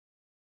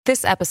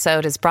This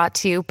episode is brought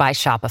to you by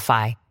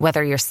Shopify.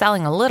 Whether you're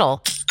selling a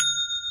little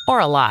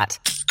or a lot,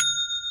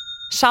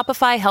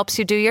 Shopify helps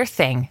you do your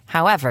thing,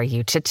 however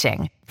you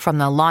cha-ching. From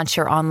the launch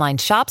your online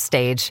shop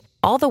stage,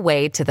 all the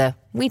way to the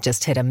we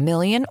just hit 1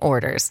 million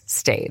orders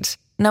stage.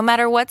 No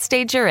matter what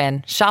stage you're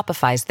in,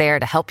 Shopify's there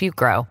to help you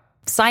grow.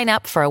 Sign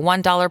up for a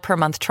 $1 per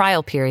month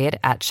trial period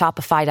at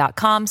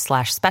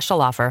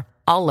shopify.com/special offer,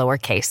 all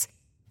lowercase.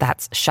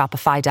 That's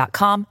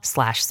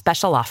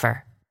shopify.com/special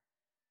offer.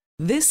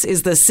 This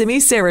is the Simi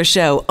Sara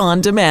Show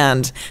on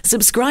demand.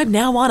 Subscribe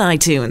now on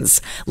iTunes.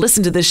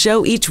 Listen to the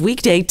show each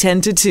weekday 10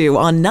 to 2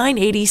 on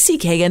 980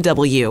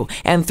 CKNW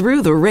and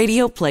through the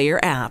Radio Player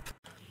app.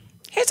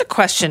 Here's a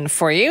question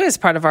for you as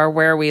part of our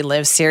Where We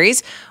Live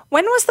series.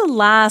 When was the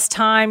last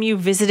time you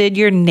visited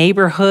your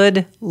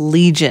neighborhood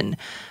Legion?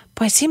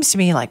 Boy, it seems to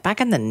me like back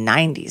in the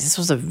 90s, this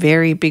was a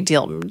very big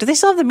deal. Do they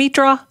still have the meat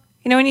draw?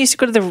 You know, when you used to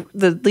go to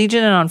the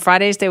Legion and on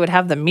Fridays they would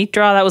have the meat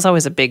draw, that was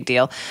always a big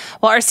deal.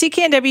 Well, our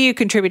CKNW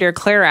contributor,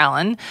 Claire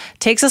Allen,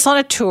 takes us on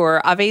a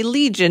tour of a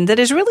Legion that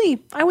is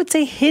really, I would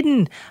say,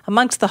 hidden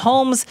amongst the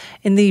homes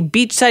in the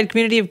beachside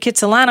community of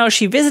Kitsilano.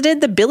 She visited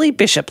the Billy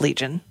Bishop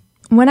Legion.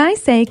 When I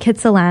say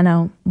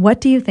Kitsilano,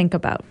 what do you think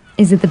about?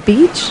 Is it the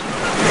beach?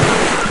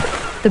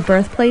 The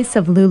birthplace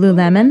of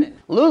Lululemon?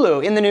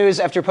 Lulu in the news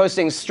after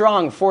posting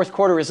strong fourth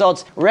quarter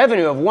results,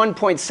 revenue of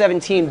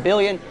 $1.17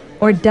 billion.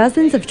 Or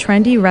dozens of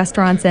trendy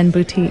restaurants and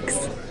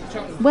boutiques?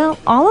 Well,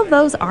 all of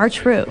those are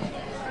true.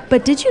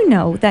 But did you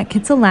know that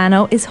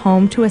Kitsilano is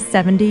home to a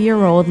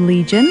 70-year-old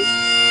Legion?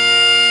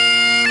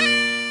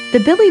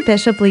 The Billy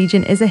Bishop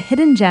Legion is a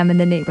hidden gem in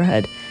the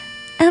neighborhood.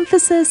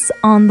 Emphasis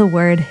on the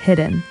word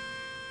hidden.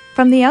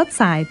 From the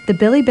outside, the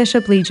Billy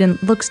Bishop Legion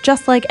looks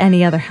just like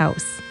any other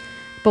house.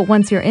 But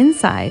once you're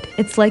inside,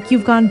 it's like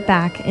you've gone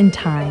back in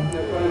time.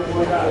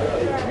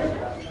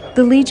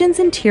 The Legion's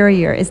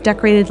interior is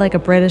decorated like a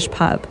British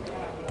pub,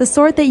 the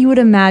sort that you would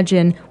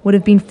imagine would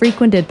have been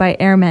frequented by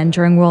airmen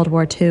during World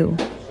War II.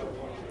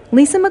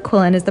 Lisa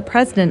McQuillan is the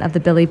president of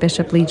the Billy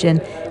Bishop Legion,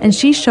 and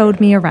she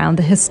showed me around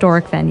the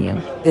historic venue.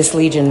 This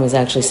Legion was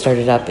actually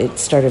started up, it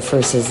started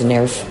first as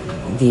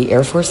the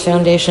Air Force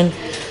Foundation.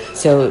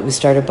 So it was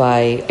started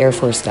by Air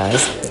Force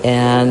guys,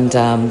 and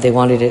they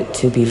wanted it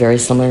to be very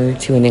similar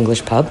to an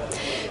English pub.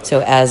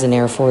 So as an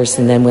Air Force,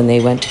 and then when they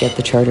went to get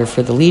the charter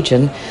for the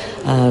Legion,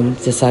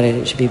 decided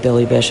it should be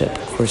Billy Bishop,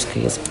 of course,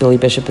 because Billy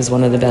Bishop is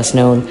one of the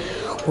best-known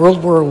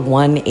World War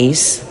I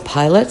ace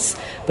pilots,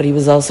 but he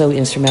was also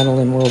instrumental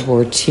in World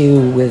War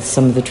II with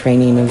some of the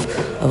training of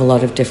a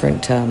lot of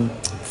different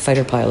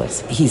fighter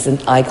pilots. He's an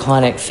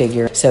iconic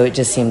figure, so it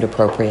just seemed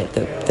appropriate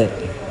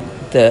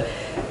that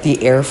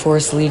the Air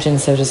Force Legion,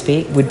 so to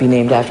speak, would be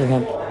named after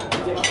him.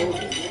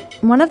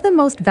 One of the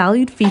most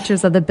valued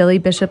features of the Billy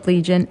Bishop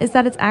Legion is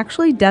that it's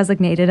actually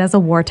designated as a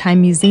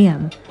wartime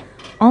museum.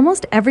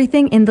 Almost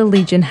everything in the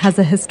Legion has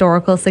a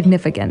historical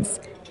significance,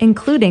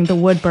 including the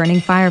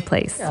wood-burning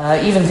fireplace.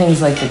 Even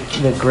things like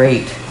the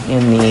grate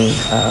in the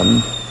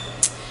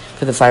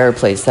for the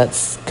fireplace,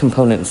 that's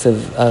components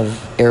of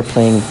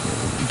airplane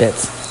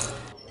bits.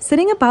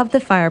 Sitting above the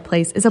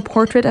fireplace is a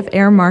portrait of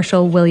Air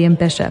Marshal William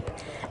Bishop,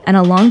 and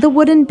along the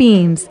wooden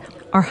beams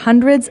are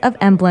hundreds of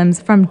emblems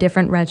from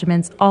different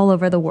regiments all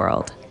over the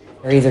world.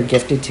 They're either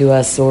gifted to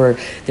us or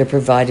they're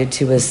provided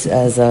to us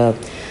as a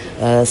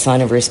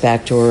sign of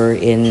respect or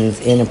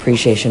in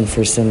appreciation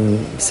for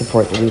some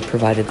support that we've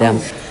provided them.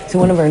 So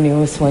one of our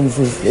newest ones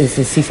is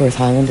the Seaforth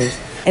Highlanders.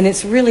 And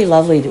it's really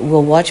lovely.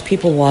 We'll watch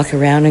people walk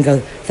around and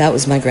go, that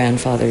was my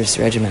grandfather's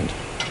regiment.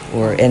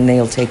 And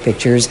they'll take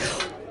pictures.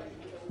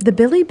 The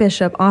Billy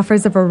Bishop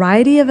offers a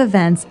variety of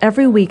events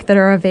every week that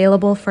are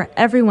available for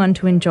everyone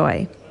to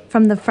enjoy.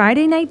 From the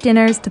Friday night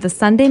dinners to the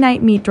Sunday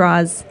night meat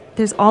draws,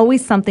 there's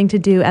always something to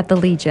do at the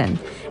Legion.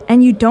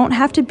 And you don't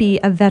have to be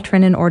a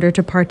veteran in order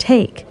to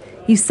partake.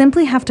 You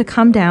simply have to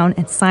come down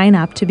and sign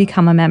up to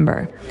become a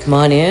member. Come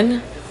on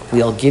in.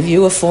 We'll give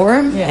you a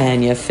form,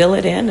 and you fill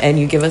it in, and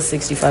you give us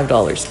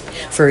 $65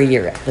 for a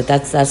year. But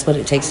that's what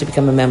it takes to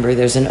become a member.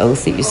 There's an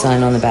oath that you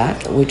sign on the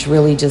back, which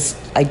really just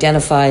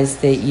identifies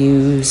that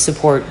you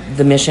support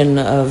the mission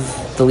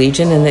of the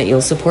Legion and that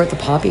you'll support the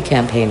Poppy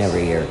campaign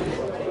every year.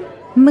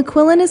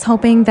 McQuillan is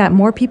hoping that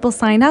more people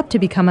sign up to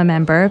become a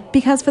member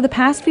because for the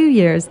past few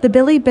years, the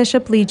Billy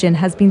Bishop Legion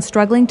has been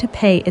struggling to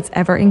pay its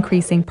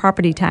ever-increasing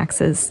property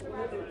taxes.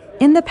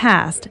 In the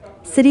past,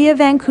 City of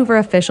Vancouver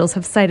officials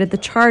have cited the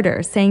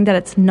charter, saying that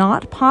it's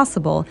not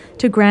possible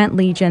to grant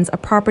Legions a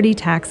property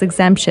tax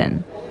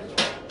exemption.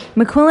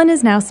 McQuillan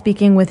is now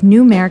speaking with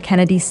new Mayor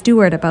Kennedy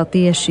Stewart about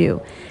the issue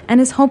and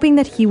is hoping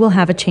that he will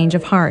have a change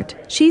of heart.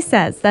 She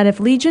says that if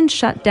Legion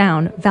shut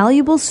down,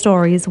 valuable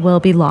stories will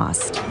be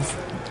lost.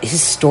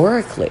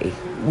 Historically,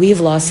 we've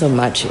lost so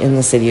much in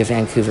the City of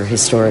Vancouver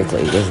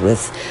historically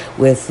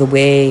with the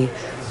way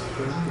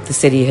the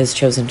city has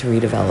chosen to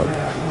redevelop.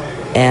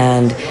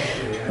 And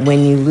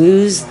when you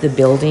lose the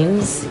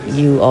buildings,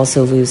 you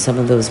also lose some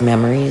of those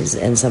memories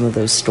and some of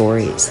those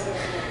stories.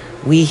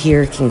 We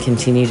here can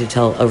continue to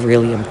tell a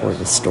really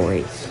important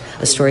story.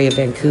 A story of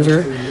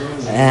Vancouver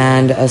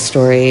and a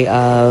story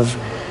of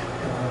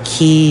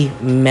key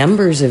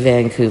members of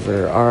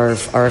Vancouver, our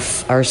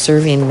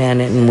serving men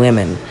and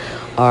women,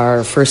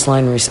 our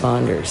first-line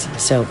responders.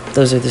 So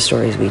those are the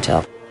stories we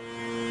tell.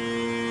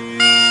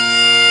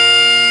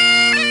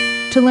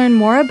 To learn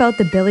more about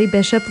the Billy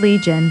Bishop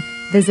Legion,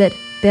 visit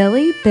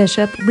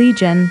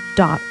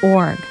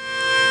billybishoplegion.org.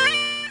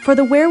 For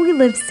the Where We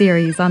Live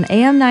series on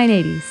AM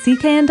 980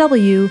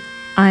 CKNW,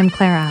 I'm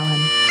Claire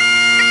Allen.